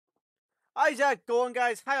How's that going,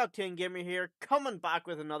 guys? High Octane Gamer here, coming back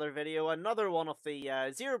with another video, another one of the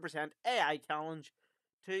 0% AI challenge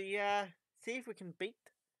to see if we can beat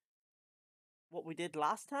what we did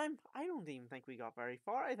last time. I don't even think we got very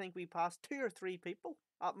far. I think we passed 2 or 3 people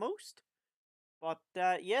at most. But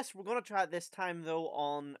yes, we're going to try it this time though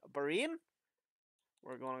on Bahrain.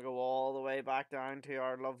 We're going to go all the way back down to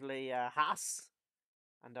our lovely Haas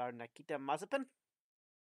and our Nikita Mazepin.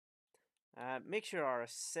 Make sure our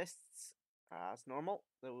assists as normal.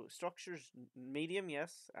 The structure's medium,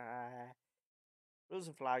 yes. Rules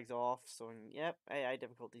and flags off. So yep, AI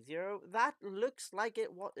difficulty 0. That looks like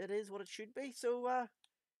what it should be. So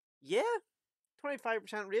yeah,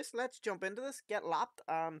 25% race. Let's jump into this, get lapped,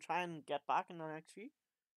 and try and get back in the next few.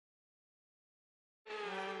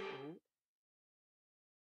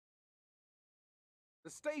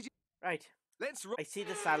 The stage. Right. Let's. I see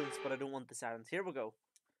the silence, but I don't want the silence. Here we go.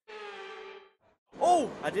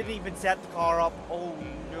 Oh! I didn't even set the car up. Oh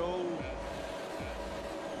no.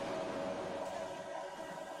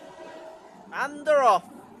 And they're off.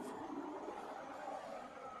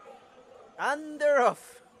 And they're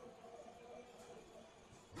off.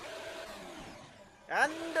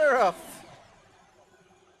 And they're off.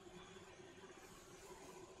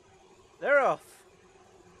 They're off.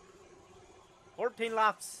 14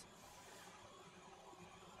 laps.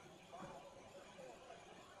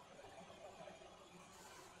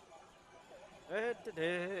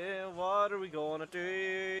 What are we gonna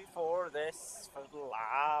do for this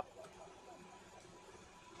lap?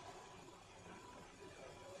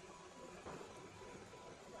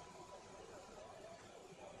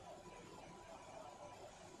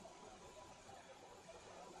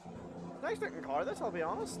 Nice looking car, this, I'll be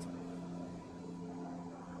honest.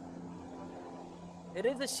 It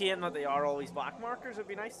is a shame that they are always back markers. It'd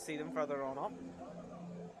be nice to see them further on up.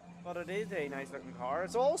 But it is a nice looking car.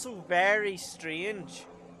 It's also very strange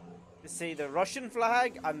to see the Russian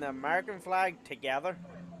flag and the American flag together.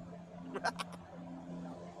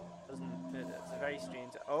 It's very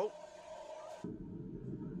strange. Oh.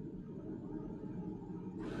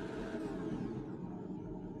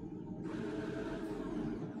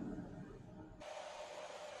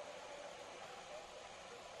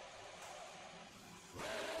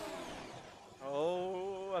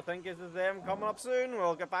 Oh, I think this is them coming up soon.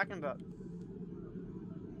 We'll get back into it.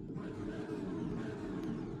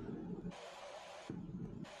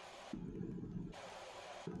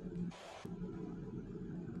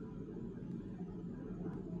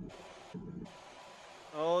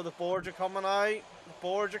 Oh, the boards are coming out. The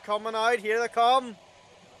boards are coming out. Here they come.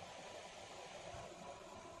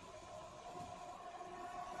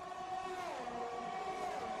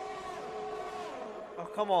 Oh,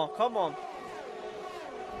 come on, come on.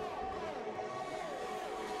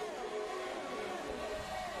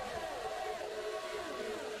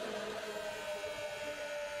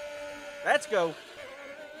 Let's go.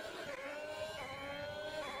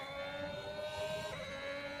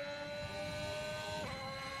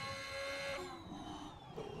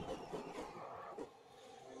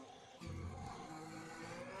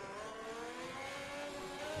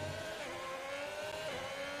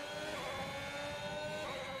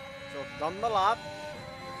 So done the lap.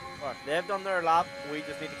 Or they've done their lap. We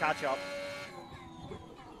just need to catch up.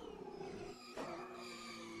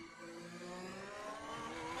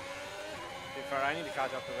 To be fair, I need to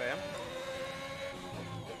catch up to them.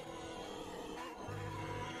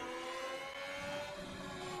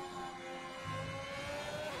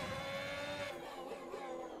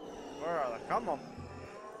 Where are they? Come on.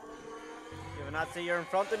 You will not see you're in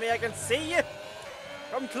front of me. I can see you.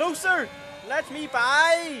 Come closer. Let me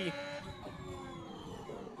by.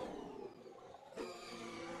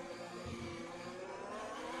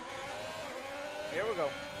 Here we go.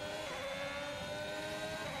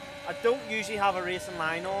 I don't usually have a racing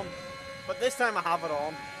line on, but this time I have it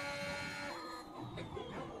on.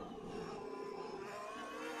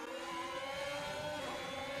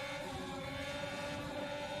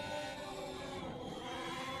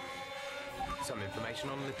 Some information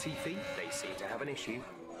on Latifi. They seem to have an issue.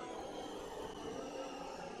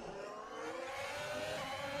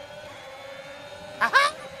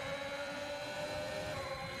 Aha!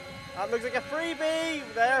 That looks like a freebie.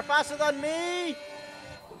 They're faster than me.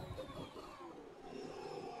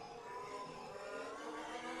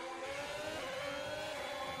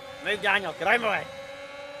 Move, Daniel. Get out of my way.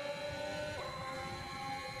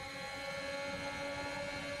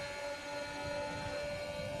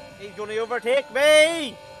 He's going to overtake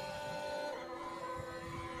me.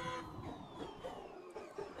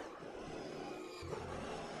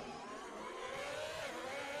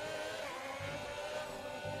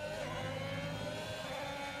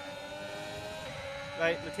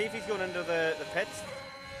 Right, Latifi's going into the pits.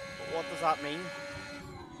 But what does that mean?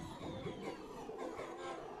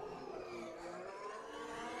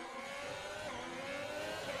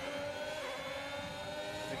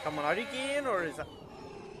 Is it coming out again, or is that...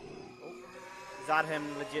 Oh, is that him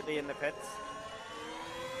legitly in the pits?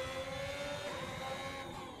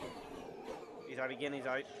 He's out again, he's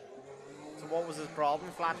out. So what was his problem?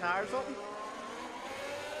 Flat tire or something?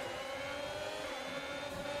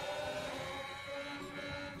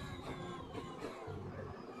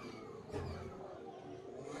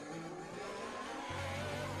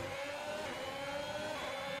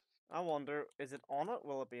 I wonder, is it on it?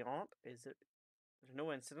 Will it be on it? Is it... There's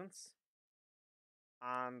no incidents.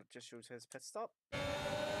 And it just shows his pit stop.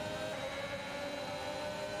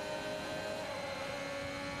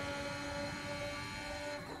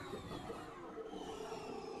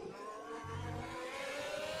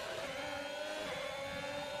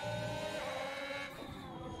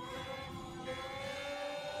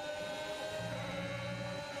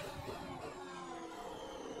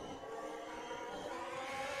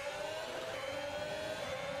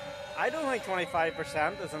 I don't think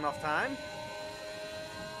 25% is enough time.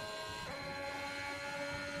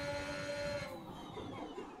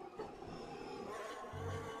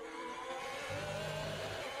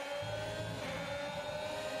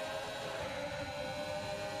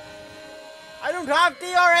 I don't have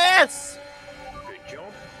DRS! Good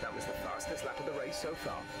job. That was the fastest lap of the race so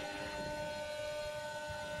far.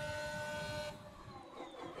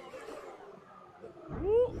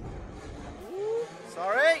 Woo. Woo.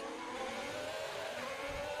 Sorry.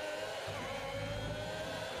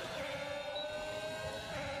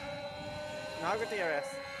 Now I got DRS.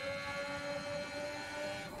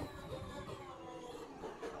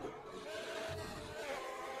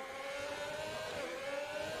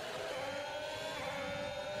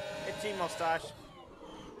 Itchy mustache.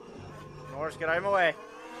 Norris, get out of my way.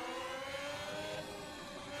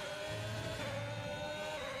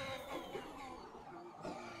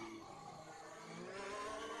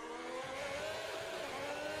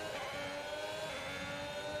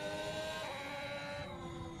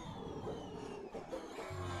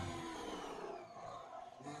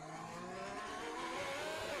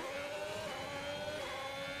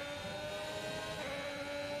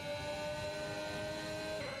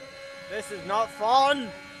 This is not fun.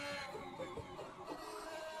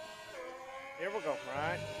 Here we go,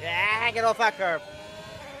 right? Yeah, get off that curb.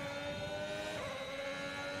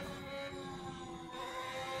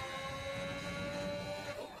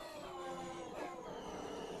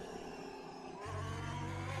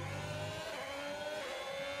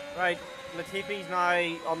 Right, Latifi's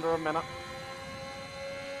now under a minute.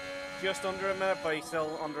 Just under a minute, but he's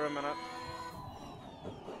still under a minute.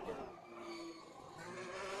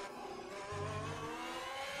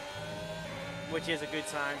 Which is a good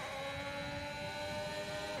sign.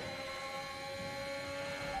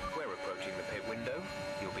 We're approaching the pit window.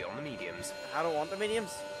 You'll be on the mediums. I don't want the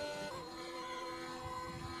mediums.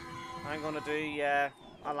 I'm going to do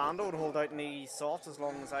Orlando and hold out in the softs as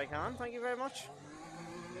long as I can. Thank you very much.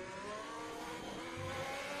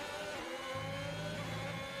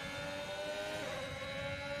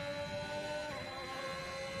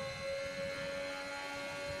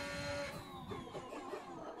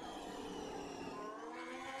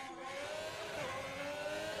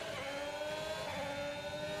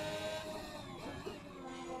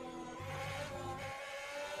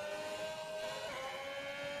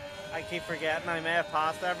 I keep forgetting I may have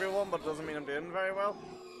passed everyone, but it doesn't mean I'm doing very well.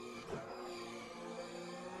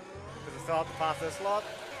 Because I still have to pass this lot.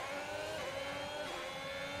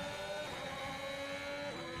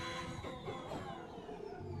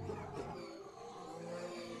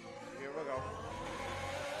 Here we go.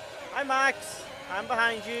 Hi Max! I'm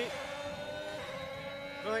behind you.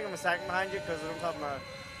 I don't think I'm a second behind you because I don't have my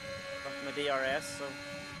DRS, so...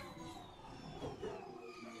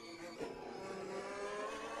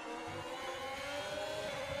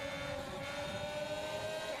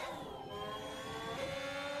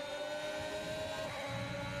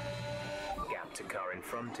 To car in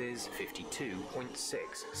front is 52.6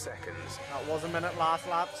 seconds. That was a minute last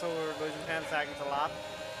lap, so we're losing 10 seconds a lap.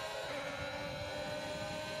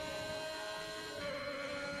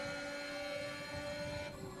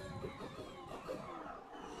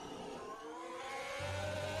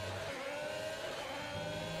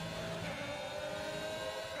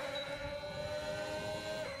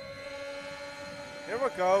 Here we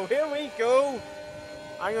go, here we go!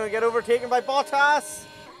 I'm gonna get overtaken by Bottas!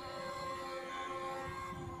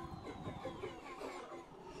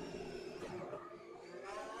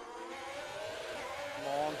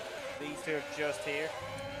 Come on. These two are just here.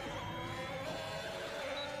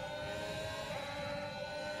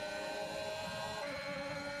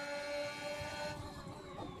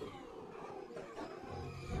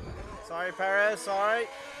 Sorry, Perez, sorry.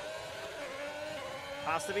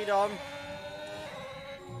 Has to be done.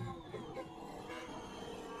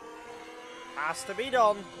 Has to be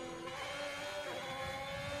done.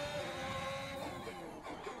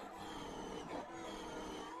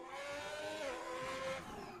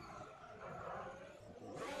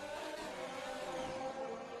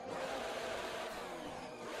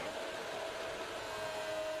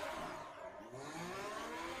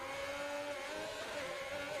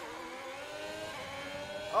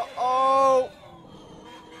 Uh-oh!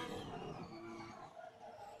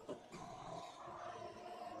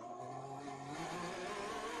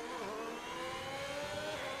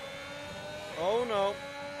 Oh no.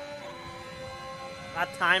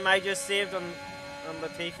 That time I just saved on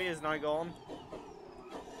Latifi is now gone.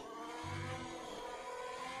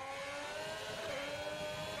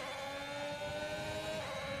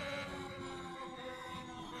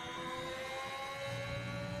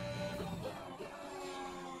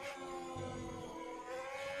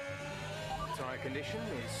 Tyre condition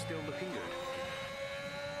is still looking good.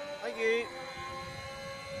 Thank you.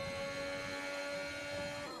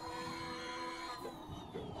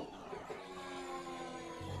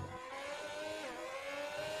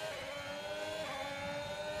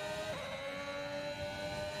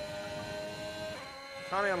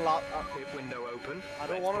 Can I unlock that? Pit window open. I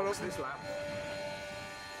don't want to box open this lap.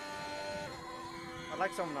 I'd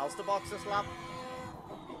like someone else to box this lap.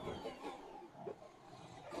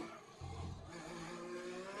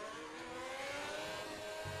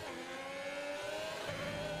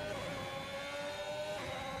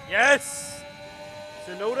 Yes!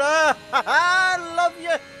 Sonoda! I love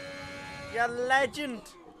you! You're a legend!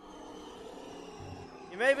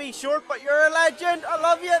 You may be short, but you're a legend! I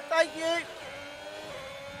love you! Thank you!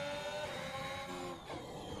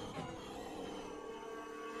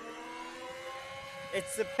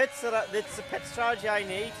 It's the pit strategy I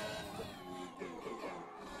need.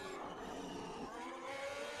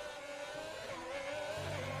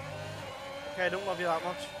 Okay, I don't love you that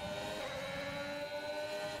much.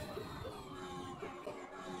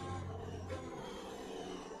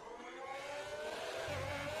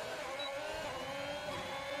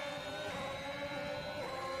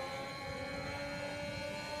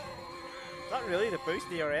 Is that really the boost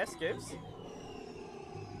DRS gives?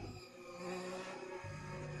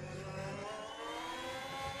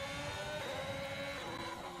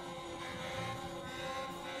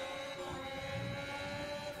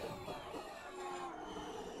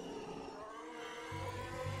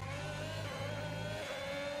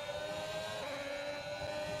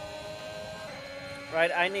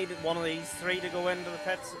 Right, I need one of these three to go into the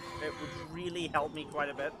pits. It would really help me quite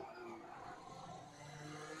a bit.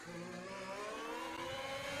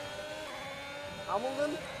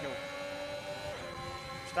 Hamilton? No.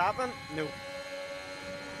 Verstappen? No.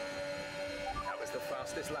 That was the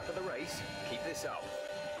fastest lap of the race. Keep this up.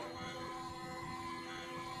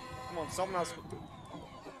 Come on, someone else.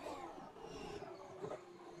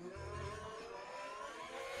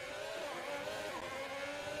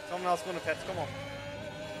 Someone else going to pits, come on.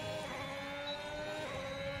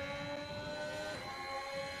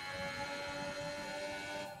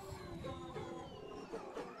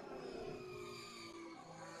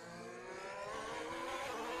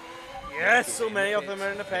 Yes, so many of them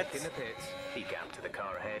are in the pits. In the pits, the gap to the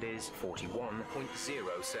car ahead is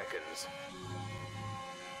 41.0 seconds.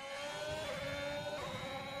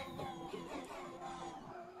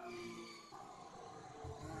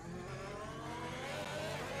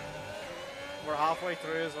 We're halfway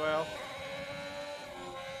through as well.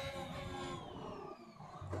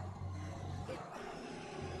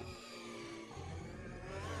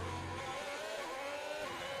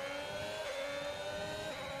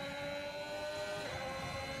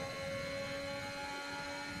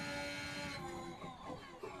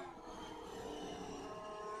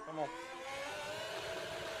 Come on.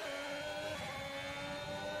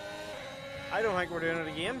 I don't think we're doing it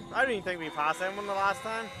again. I don't even think we passed anyone the last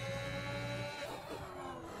time.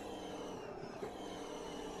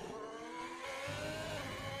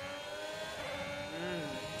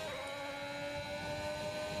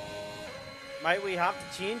 Might we have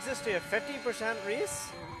to change this to a 50% race?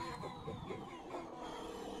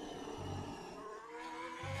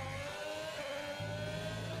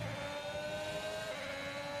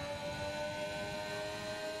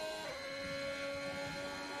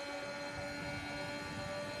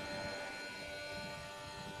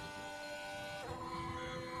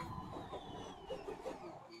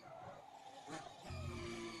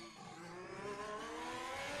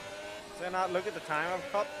 Then not look at the time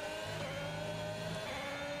I've cut.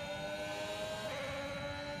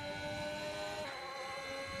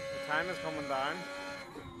 The time is coming down.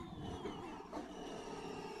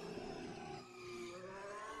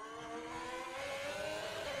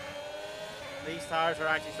 These tires are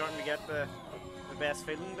actually starting to get the best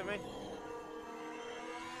feeling to me.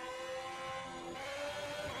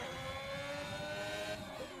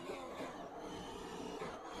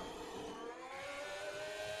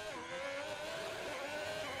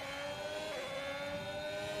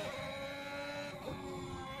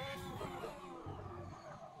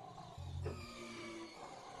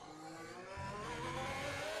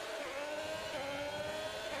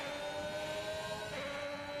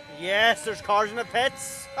 Yes, there's cars in the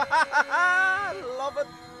pits. Love it.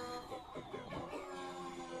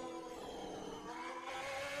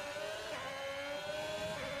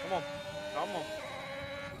 Come on. Come on.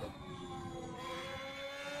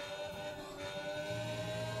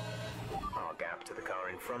 Our gap to the car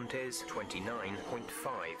in front is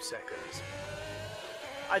 29.5 seconds.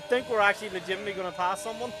 I think we're actually legitimately going to pass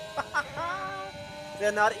someone.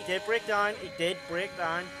 Then that, he did break down. He did break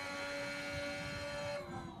down.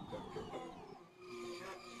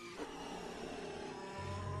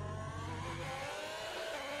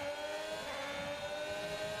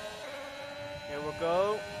 Here we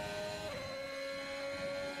go.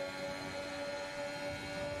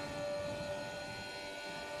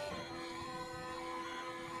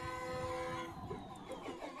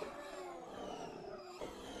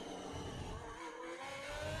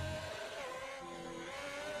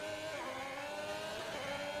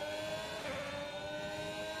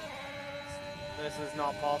 This is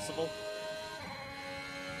not possible.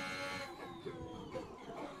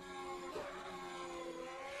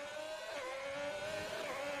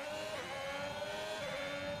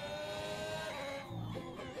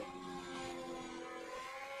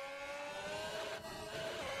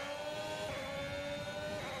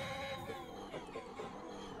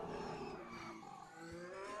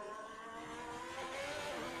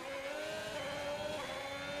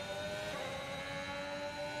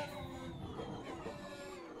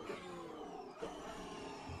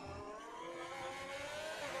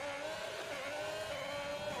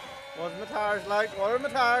 What's my tires like? What are my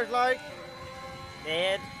tires like?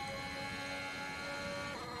 Dead.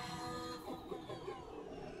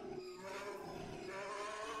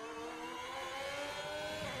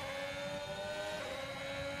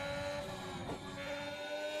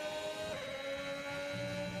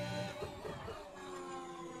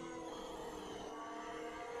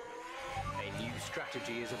 A new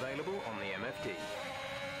strategy is available on the MFD.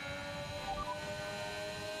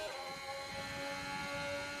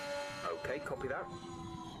 Okay, copy that.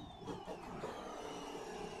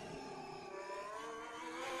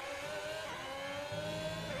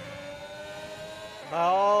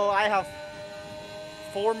 Oh, I have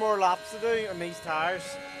 4 more laps to do on these tires.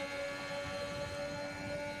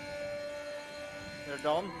 They're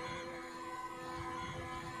done.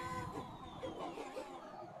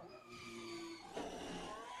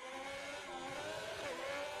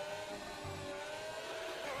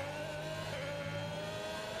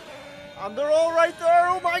 And they're all right there.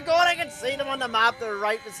 Oh my god, I can see them on the map. They're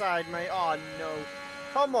right beside me. Oh no.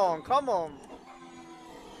 Come on, come on.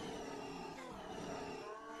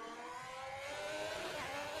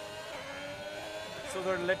 So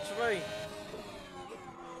they're literally...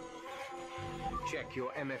 Check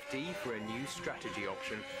your MFD for a new strategy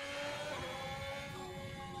option.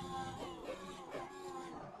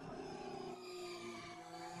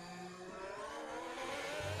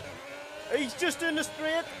 He's just in the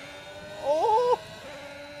straight. Oh!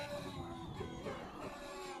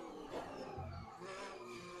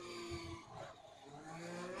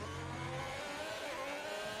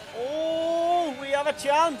 Oh, we have a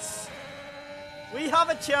chance. We have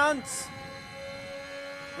a chance.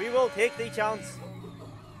 We will take the chance.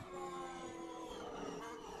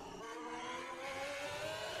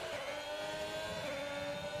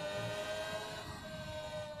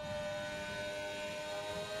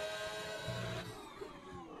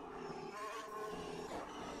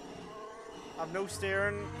 I've no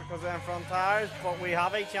steering because of them front tires, but we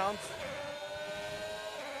have a chance.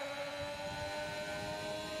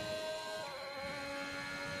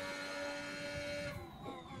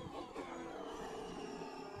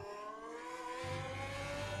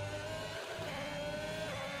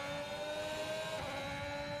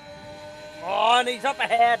 Oh, and he's up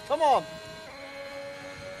ahead. Come on.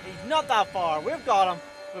 He's not that far. We've got him.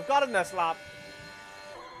 We've got him this lap.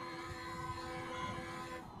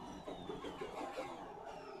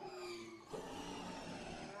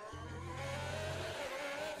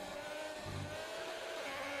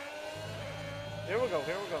 Here we go,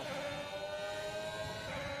 here we go.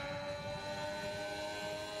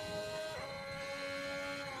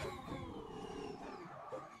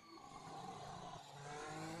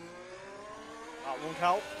 That won't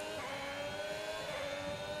help.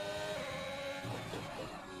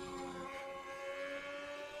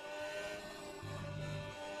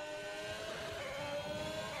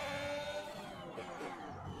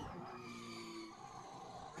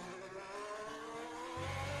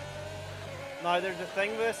 Now, there's a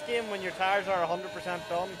thing with this game, when your tires are 100%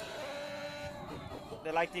 done,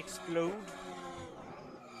 they like to explode.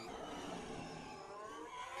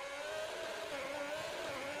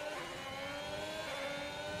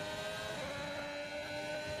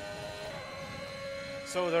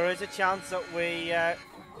 So there is a chance that we,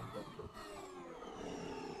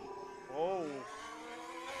 oh,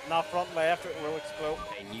 not front left, it will explode.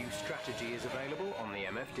 A new strategy is available on the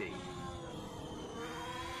MFD.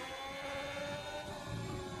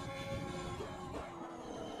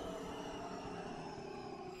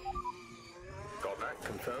 Got that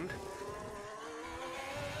confirmed?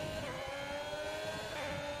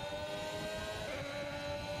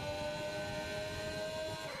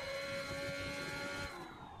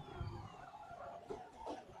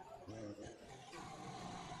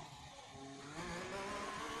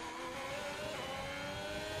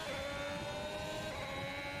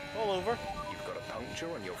 All over. You've got a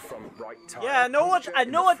puncture on your front right tire. Yeah, I know what I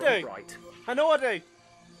do. Right. I know what I do.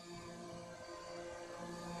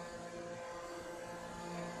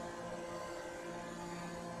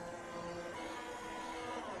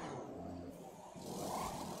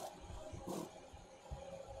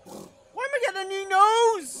 Why am I getting a new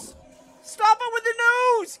nose? Stop it with the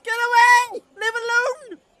nose! Get away! Leave it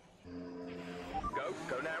alone!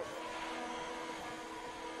 Go now.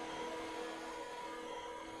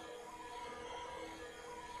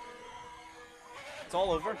 It's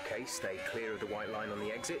all over. Okay, stay clear of the white line on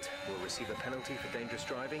the exit. We'll receive a penalty for dangerous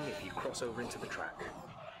driving if you cross over into the track.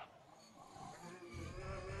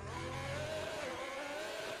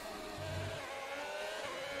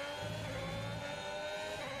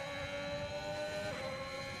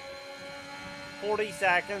 $40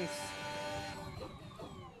 seconds.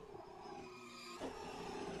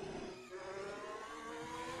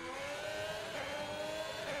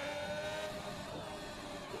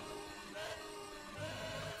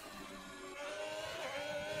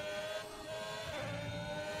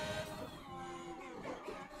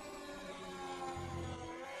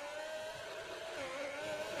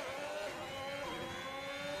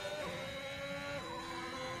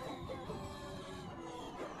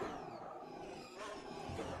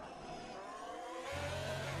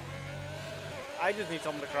 I just need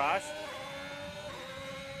someone to crash.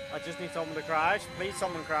 I just need someone to crash. Please,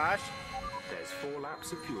 someone crash. There's 4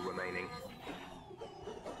 laps of fuel remaining.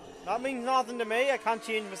 That means nothing to me. I can't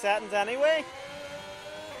change my settings anyway.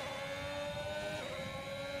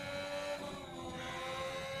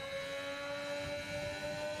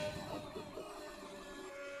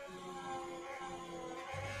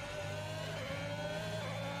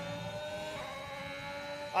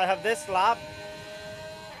 I have this lap.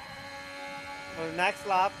 The next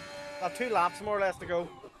lap. I have 2 laps more or less to go.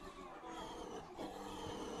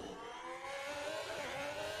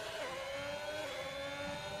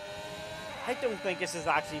 I don't think this is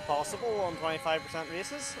actually possible on 25%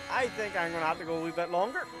 races. I think I'm going to have to go a wee bit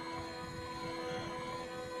longer.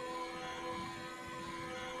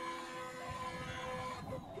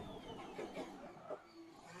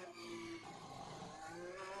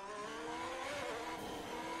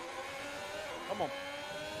 Come on.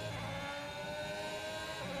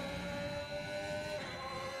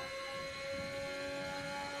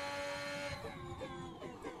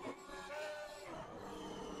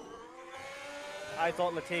 I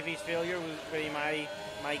thought Latifi's failure would be my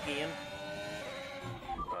gain.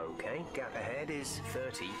 Okay, gap ahead is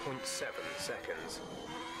 30.7 seconds.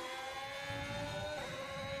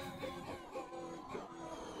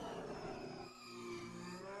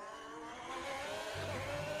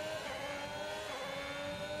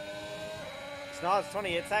 It's not, it's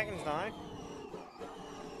 28 seconds now.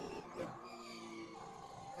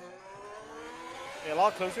 Be a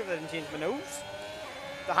lot closer if they didn't change my nose.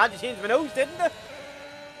 They had to change my nose, didn't they?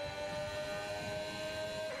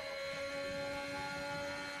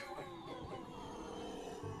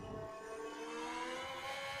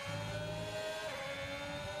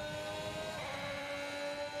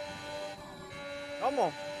 Come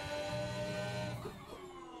on.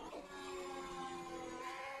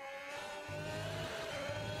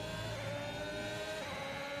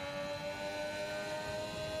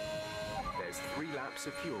 There's 3 laps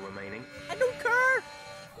of fuel remaining. I don't care!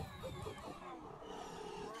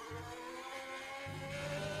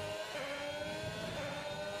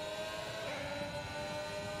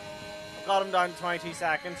 Got him down to 22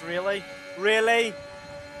 seconds, really? Really?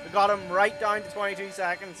 We got him right down to 22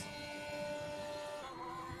 seconds.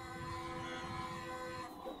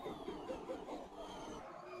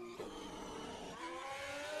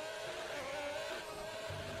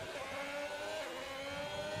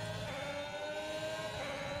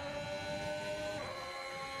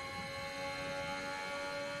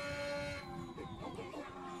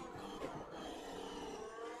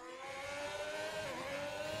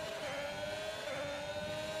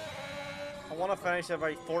 I want to finish at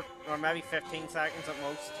about 4 or maybe 15 seconds at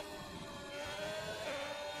most.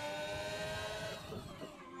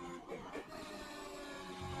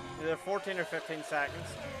 Either 14 or 15 seconds.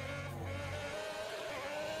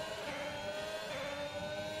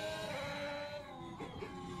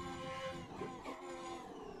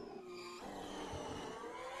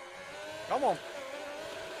 Come on.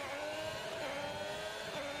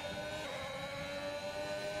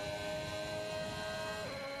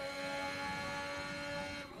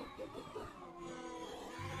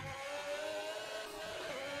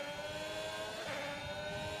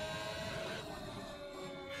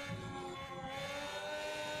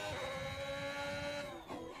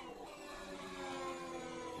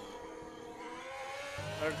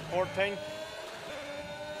 There's 14. He's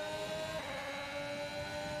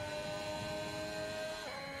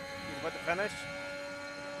about to finish.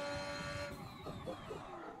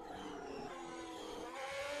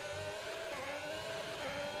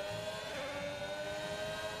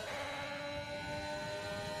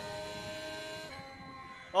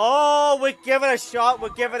 Oh, we give it a shot.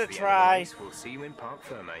 We'll give it a try. We'll see you in Parc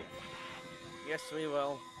Ferme. Yes, we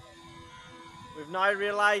will. We've now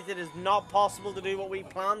realised it is not possible to do what we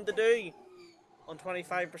planned to do on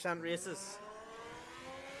 25% races.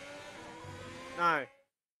 Now,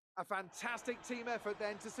 a fantastic team effort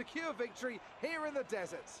then to secure victory here in the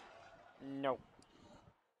desert. no.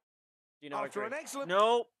 Do you not After agree? an excellent...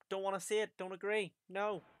 No, don't want to see it. Don't agree.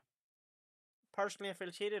 No. Personally, I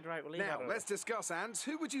feel cheated. Right, we'll leave Now, that let's discuss, Ants.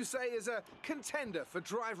 Who would you say is a contender for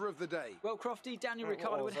driver of the day? Well, Crofty, Daniel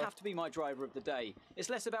Ricciardo would have to be my driver of the day. It's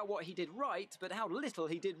less about what he did right, but how little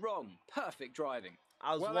he did wrong. Perfect driving.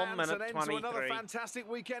 I was well, 1 Ants, minute an end 23. to another fantastic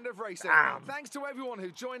weekend of racing. Damn. Thanks to everyone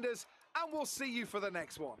who joined us, and we'll see you for the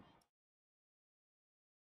next one.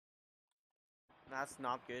 That's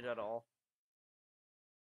not good at all.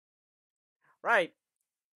 Right.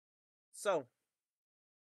 So,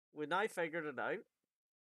 we now figured it out.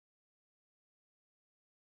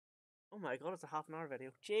 Oh my god, it's a half-an-hour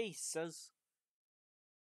video. Jesus.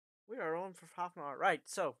 We are on for half an hour. Right,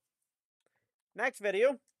 so. Next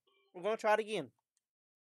video, we're going to try it again.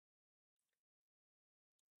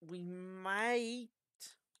 We might...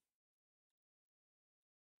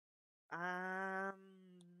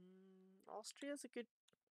 Austria's a good...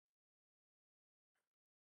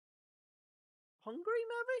 Hungary,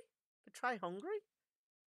 maybe? Could try Hungary?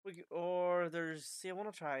 Or there's... See, I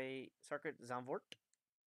want to try Circuit Zandvoort.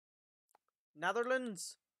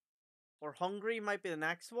 Netherlands or Hungary might be the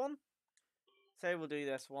next one. Say we'll do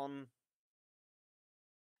this one.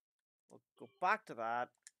 We'll go back to that.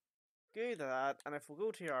 Go to that. And if we go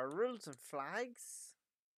to our rules and flags.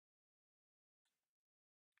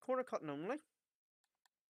 Corner cutting only.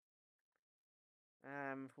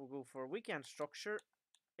 We'll go for weekend structure.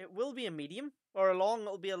 It will be a medium. Or a long.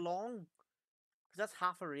 It'll be a long. Because that's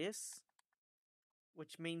half a race.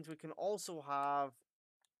 Which means we can also have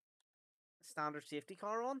standard safety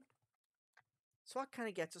car on. So that kind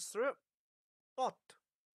of gets us through it. But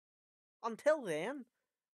until then,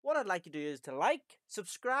 what I'd like you to do is to like,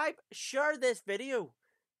 subscribe, share this video.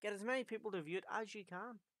 Get as many people to view it as you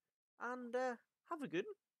can. And have a good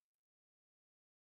one.